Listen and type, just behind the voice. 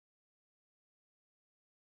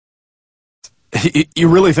You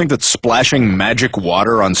really think that splashing magic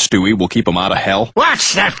water on Stewie will keep him out of hell?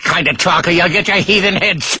 What's that kind of talk, or you'll get your heathen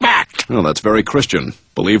head smacked? Well, that's very Christian.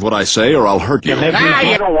 Believe what I say or I'll hurt you. You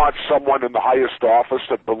don't want someone in the highest office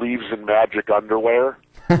that believes in magic underwear?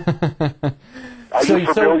 Are you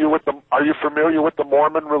familiar with the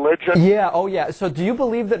Mormon religion? Yeah, oh yeah. So do you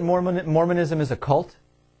believe that Mormonism is a cult?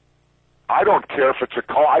 I don't care if it's a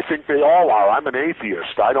cult. I think they all are. I'm an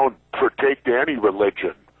atheist. I don't partake to any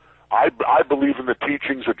religion. I believe in the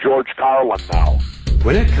teachings of George Carlin now.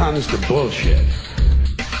 When it comes to bullshit,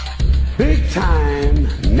 big time,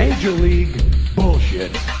 major league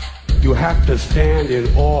bullshit, you have to stand in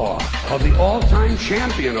awe of the all-time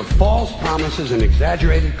champion of false promises and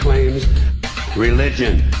exaggerated claims,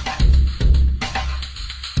 religion.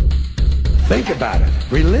 Think about it.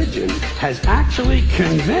 Religion has actually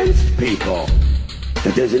convinced people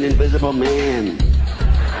that there's an invisible man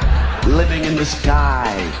living in the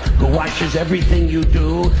sky who watches everything you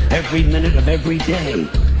do every minute of every day.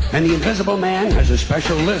 And the invisible man has a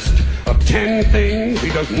special list of 10 things he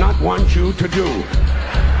does not want you to do.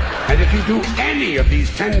 And if you do any of these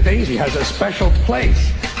 10 things, he has a special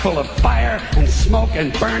place full of fire and smoke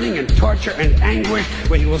and burning and torture and anguish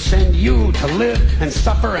where he will send you to live and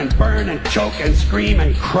suffer and burn and choke and scream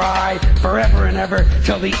and cry forever and ever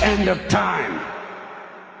till the end of time.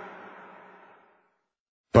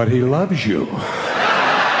 But he loves you.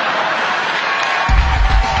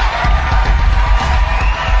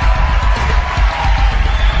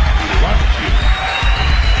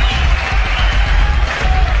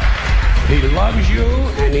 He loves you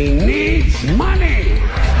and he needs money.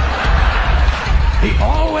 He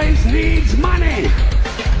always needs money.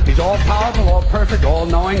 He's all powerful, all perfect, all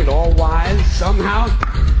knowing, and all wise. Somehow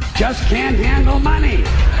just can't handle money.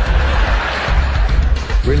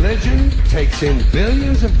 Religion takes in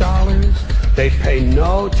billions of dollars. They pay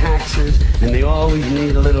no taxes, and they always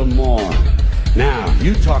need a little more. Now,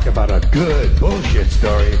 you talk about a good bullshit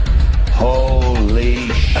story. Holy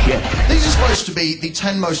shit. These are supposed to be the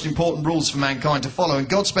 10 most important rules for mankind to follow, and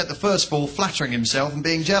God spent the first 4 flattering himself and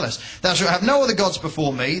being jealous. Thou shalt have no other gods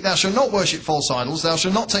before me, thou shalt not worship false idols, thou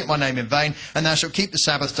shalt not take my name in vain, and thou shalt keep the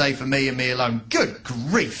Sabbath day for me and me alone. Good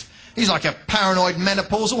grief. He's like a paranoid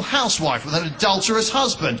menopausal housewife with an adulterous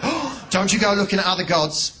husband. Don't you go looking at other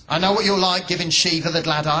gods. I know what you're like, giving Shiva the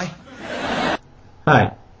glad eye.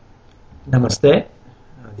 Hi. Namaste.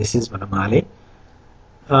 This is Vanamali.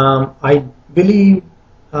 I believe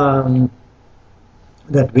that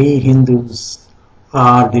we Hindus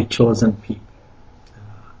are the chosen people.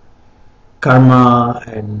 Karma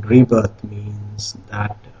and rebirth means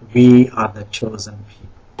that we are the chosen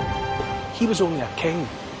people. He was only a king,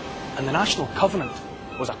 and the National Covenant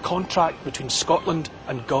was a contract between Scotland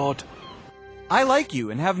and God. I like you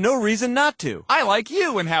and have no reason not to. I like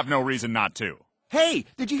you and have no reason not to. Hey,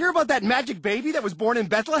 did you hear about that magic baby that was born in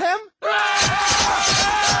Bethlehem?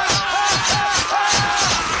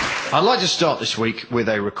 I'd like to start this week with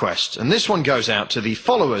a request, and this one goes out to the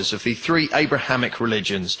followers of the 3 Abrahamic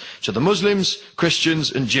religions, to the Muslims, Christians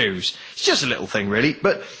and Jews. It's just a little thing really,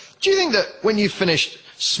 but do you think that when you've finished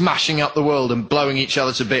smashing up the world and blowing each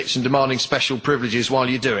other to bits and demanding special privileges while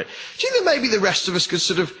you do it, do you think maybe the rest of us could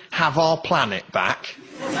sort of have our planet back?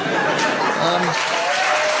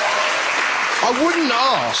 I wouldn't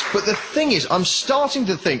ask, but the thing is, I'm starting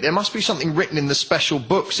to think there must be something written in the special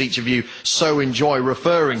books each of you so enjoy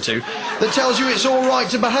referring to that tells you it's all right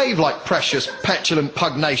to behave like precious, petulant,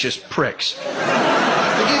 pugnacious pricks.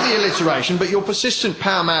 Forgive the alliteration, but your persistent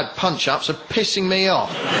power-mad punch-ups are pissing me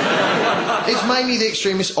off. It's mainly the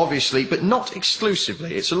extremists, obviously, but not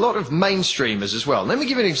exclusively. It's a lot of mainstreamers as well. Let me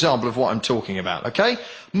give you an example of what I'm talking about, okay?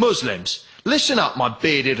 Muslims. Listen up, my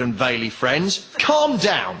bearded and veily friends. Calm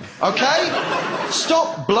down, okay?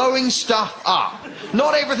 Stop blowing stuff up.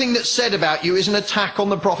 Not everything that's said about you is an attack on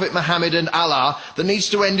the Prophet Muhammad and Allah that needs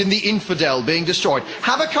to end in the infidel being destroyed.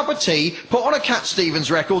 Have a cup of tea, put on a Cat Stevens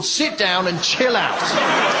record, sit down and chill out.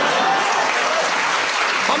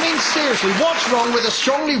 I mean, seriously, what's wrong with a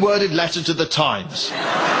strongly worded letter to the Times?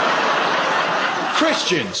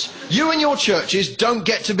 Christians, you and your churches don't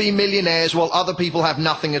get to be millionaires while other people have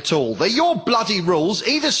nothing at all. They're your bloody rules.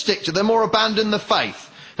 Either stick to them or abandon the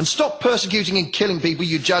faith. And stop persecuting and killing people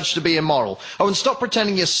you judge to be immoral. Oh, and stop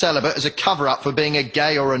pretending you're celibate as a cover-up for being a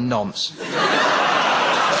gay or a nonce.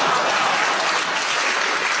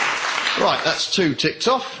 Right, that's 2 ticked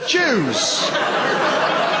off. Jews.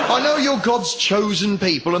 I know you're God's chosen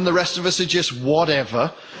people and the rest of us are just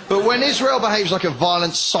whatever, but when Israel behaves like a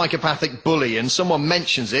violent psychopathic bully and someone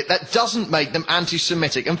mentions it, that doesn't make them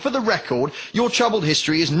anti-Semitic. And for the record, your troubled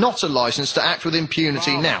history is not a license to act with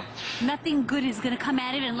impunity now. Nothing good is going to come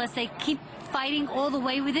out of it unless they keep fighting all the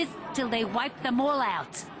way with it till they wipe them all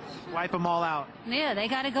out. Wipe them all out. Yeah, they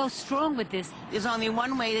got to go strong with this. There's only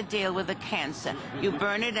one way to deal with a cancer. You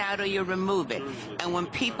burn it out or you remove it. And when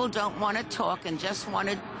people don't want to talk and just want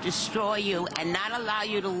to destroy you and not allow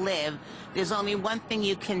you to live, there's only one thing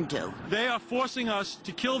you can do. They are forcing us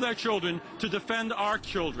to kill their children to defend our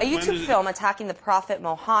children. A YouTube film attacking the Prophet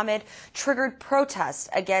Muhammad triggered protests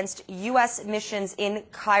against U.S. missions in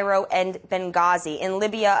Cairo and Benghazi. In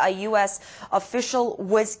Libya, a U.S. official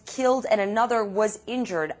was killed and another was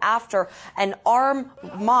injured after an armed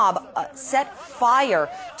mob set fire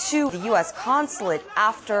to the U.S. consulate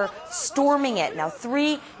after storming it. Now,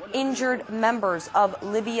 3 injured members of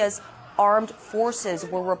Libya's armed forces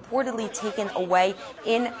were reportedly taken away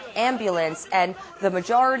in ambulance, and the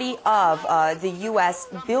majority of the U.S.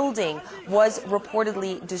 building was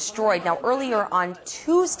reportedly destroyed. Now, earlier on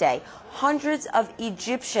Tuesday, hundreds of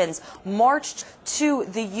Egyptians marched to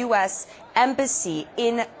the U.S. Embassy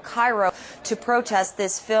in Cairo to protest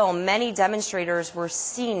this film. Many demonstrators were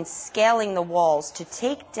seen scaling the walls to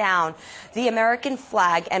take down the American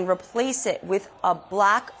flag and replace it with a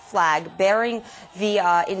black flag bearing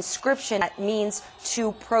the inscription that means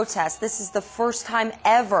to protest. This is the first time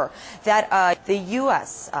ever that the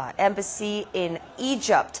U.S. Embassy in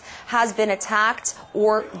Egypt has been attacked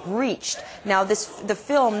or breached. Now, the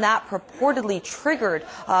film that purportedly triggered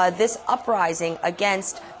this uprising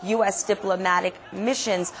against U.S. diplomatic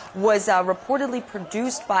missions was reportedly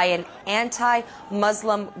produced by an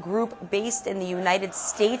anti-Muslim group based in the United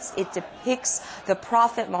States. It depicts the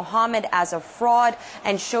Prophet Muhammad as a fraud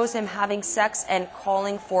and shows him having sex and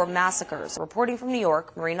calling for massacres. Reporting from New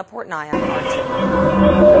York, Marina Portnaya.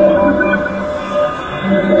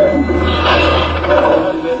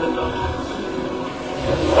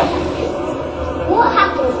 What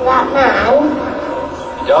happened to that man?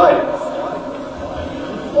 He died.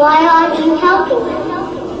 Why aren't you helping him?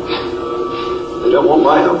 They don't want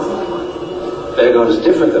my help. Their God is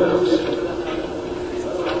different than ours.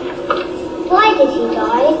 Why did he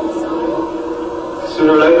die?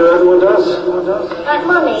 Sooner or later, everyone does. Like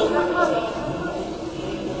Mummy.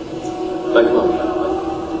 Like Mummy.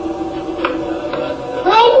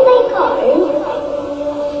 Where do they go?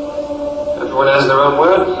 Everyone has their own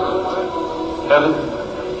word. Heaven.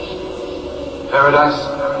 Paradise.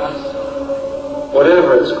 Whatever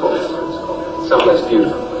it's called. Someplace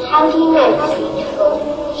beautiful. How do you know it's beautiful?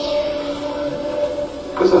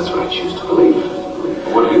 Because that's what I choose to believe.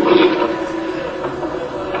 What do you believe?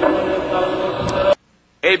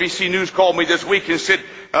 ABC News called me this week and said,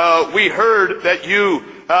 we heard that you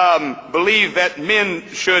believe that men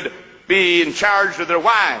should be in charge of their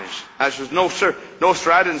wives. I said, no, sir. No,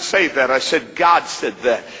 sir, I didn't say that. I said, God said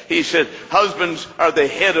that. He said, husbands are the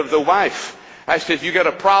head of the wife. I said, if you got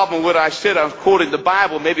a problem with what I said, I was quoting the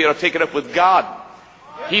Bible, maybe I'll take it up with God.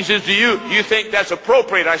 He says, do you think that's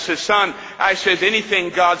appropriate? I said, son, I said,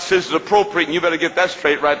 anything God says is appropriate, and you better get that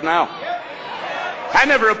straight right now. I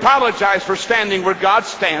never apologize for standing where God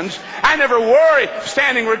stands. I never worry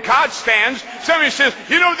standing where God stands. Somebody says,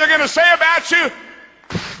 you know what they're going to say about you?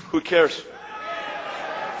 Who cares?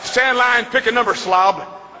 Stand in line, pick a number, slob.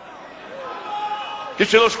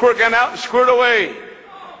 Get your little squirt gun out and squirt away.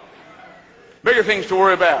 Bigger things to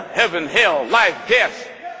worry about. Heaven, hell, life, death.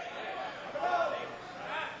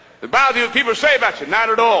 The Bible, what people say about you, not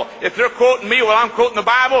at all. If they're quoting me while I'm quoting the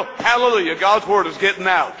Bible, hallelujah, God's word is getting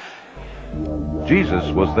out.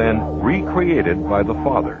 Jesus was then recreated by the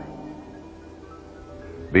Father.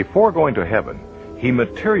 Before going to heaven, he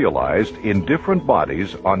materialized in different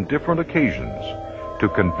bodies on different occasions to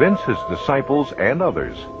convince his disciples and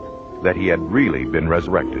others that he had really been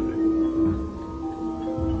resurrected.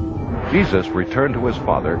 Jesus returned to his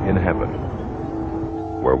Father in heaven,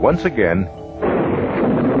 where once again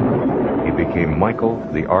he became Michael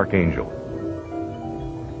the Archangel.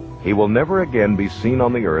 He will never again be seen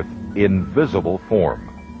on the earth in visible form,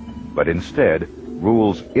 but instead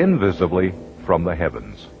rules invisibly from the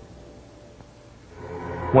heavens.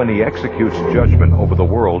 When he executes judgment over the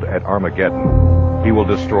world at Armageddon, he will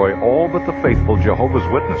destroy all but the faithful Jehovah's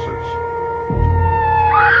Witnesses.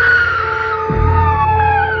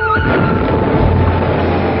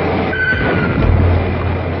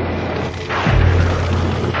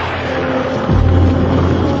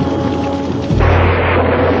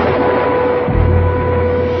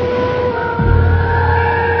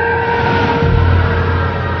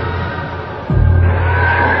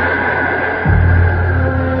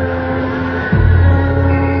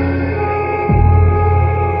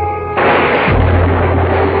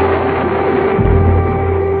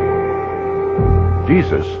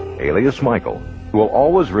 Jesus, alias Michael, will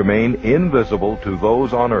always remain invisible to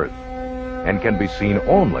those on earth and can be seen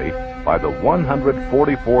only by the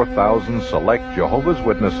 144,000 select Jehovah's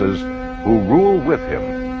Witnesses who rule with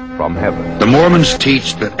him from heaven. The Mormons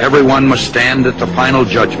teach that everyone must stand at the final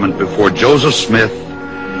judgment before Joseph Smith,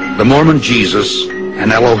 the Mormon Jesus,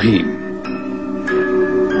 and Elohim.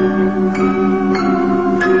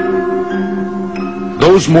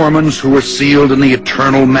 Those Mormons who are sealed in the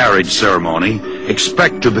eternal marriage ceremony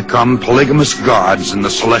expect to become polygamous gods in the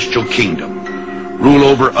celestial kingdom, rule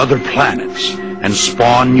over other planets, and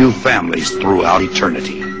spawn new families throughout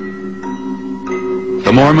eternity.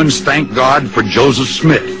 The Mormons thank God for Joseph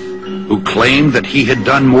Smith, who claimed that he had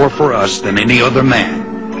done more for us than any other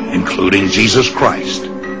man, including Jesus Christ.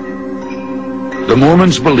 The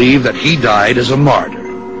Mormons believe that he died as a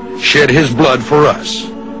martyr, shed his blood for us,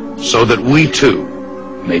 so that we too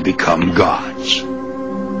may become gods.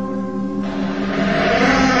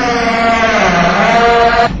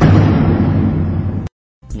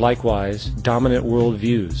 Likewise, dominant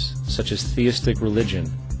worldviews, such as theistic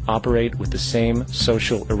religion, operate with the same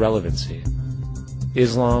social irrelevancy.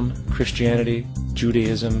 Islam, Christianity,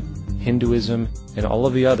 Judaism, Hinduism, and all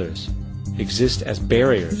of the others exist as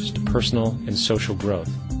barriers to personal and social growth,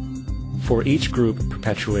 for each group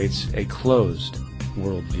perpetuates a closed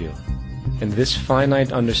worldview. And this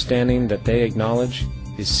finite understanding that they acknowledge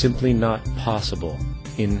is simply not possible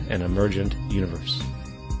in an emergent universe.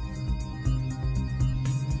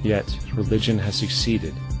 Yet, religion has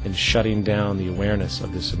succeeded in shutting down the awareness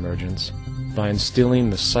of this emergence by instilling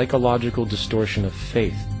the psychological distortion of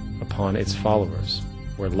faith upon its followers,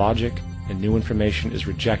 where logic and new information is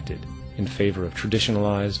rejected in favor of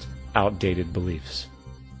traditionalized, outdated beliefs.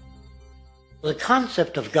 The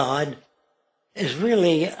concept of God is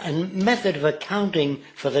really a method of accounting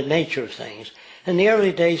for the nature of things. In the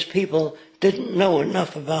early days, people didn't know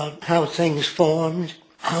enough about how things formed,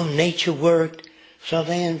 how nature worked, so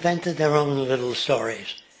they invented their own little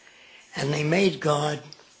stories. And they made God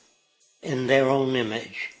in their own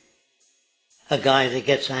image. A guy that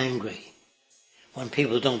gets angry. When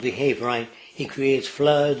people don't behave right, he creates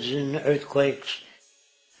floods and earthquakes.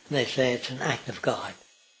 They say it's an act of God.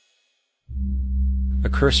 A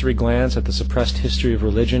cursory glance at the suppressed history of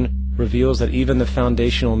religion reveals that even the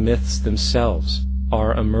foundational myths themselves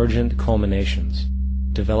are emergent culminations,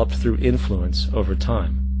 developed through influence over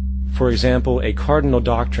time. For example, a cardinal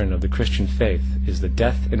doctrine of the Christian faith is the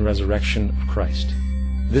death and resurrection of Christ.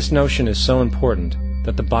 This notion is so important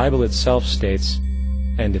that the Bible itself states,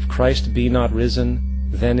 "And if Christ be not risen,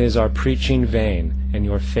 then is our preaching vain, and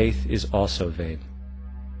your faith is also vain."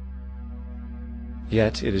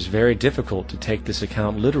 Yet it is very difficult to take this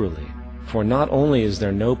account literally, for not only is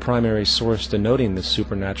there no primary source denoting this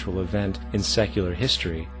supernatural event in secular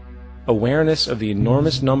history, awareness of the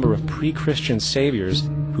enormous number of pre-Christian saviors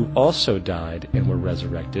who also died and were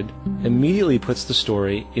resurrected immediately puts the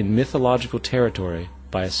story in mythological territory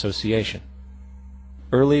by association.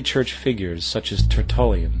 Early church figures such as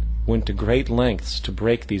Tertullian went to great lengths to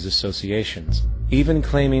break these associations, even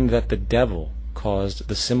claiming that the devil caused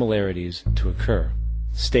the similarities to occur,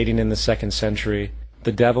 stating in the 2nd century,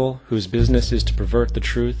 "The devil, whose business is to pervert the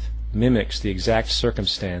truth, mimics the exact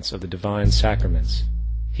circumstance of the divine sacraments.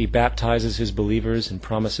 He baptizes his believers and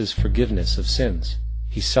promises forgiveness of sins.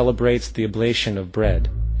 He celebrates the oblation of bread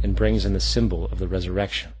and brings in the symbol of the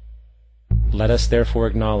resurrection. Let us therefore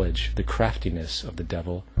acknowledge the craftiness of the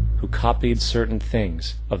devil, who copied certain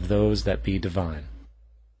things of those that be divine."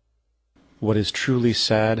 What is truly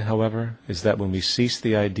sad, however, is that when we cease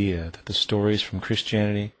the idea that the stories from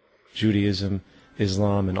Christianity, Judaism,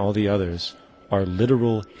 Islam, and all the others are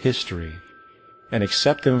literal history, and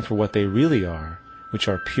accept them for what they really are, which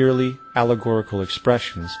are purely allegorical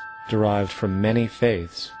expressions derived from many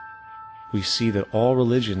faiths, we see that all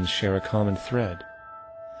religions share a common thread,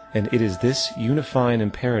 and it is this unifying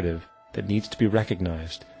imperative that needs to be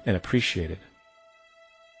recognized and appreciated.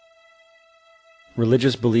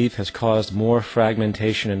 Religious belief has caused more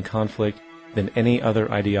fragmentation and conflict than any other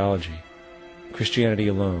ideology. Christianity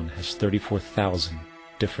alone has 34,000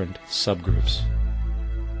 different subgroups.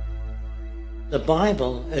 The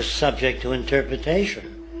Bible is subject to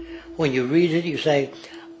interpretation. When you read it, you say,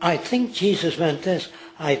 I think Jesus meant this.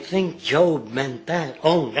 I think Job meant that.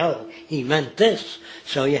 Oh no, he meant this.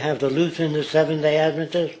 So you have the Lutheran, the Seventh-day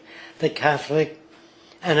Adventist, the Catholic,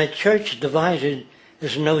 and a church divided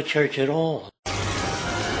is no church at all.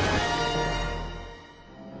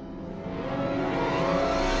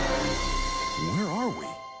 Where are we?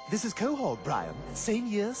 This is Quahog, Brian. Same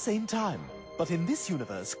year, same time. But in this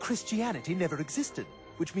universe, Christianity never existed.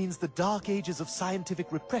 which means the dark ages of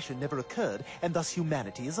scientific repression never occurred, and thus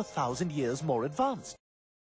humanity is 1,000 years more advanced.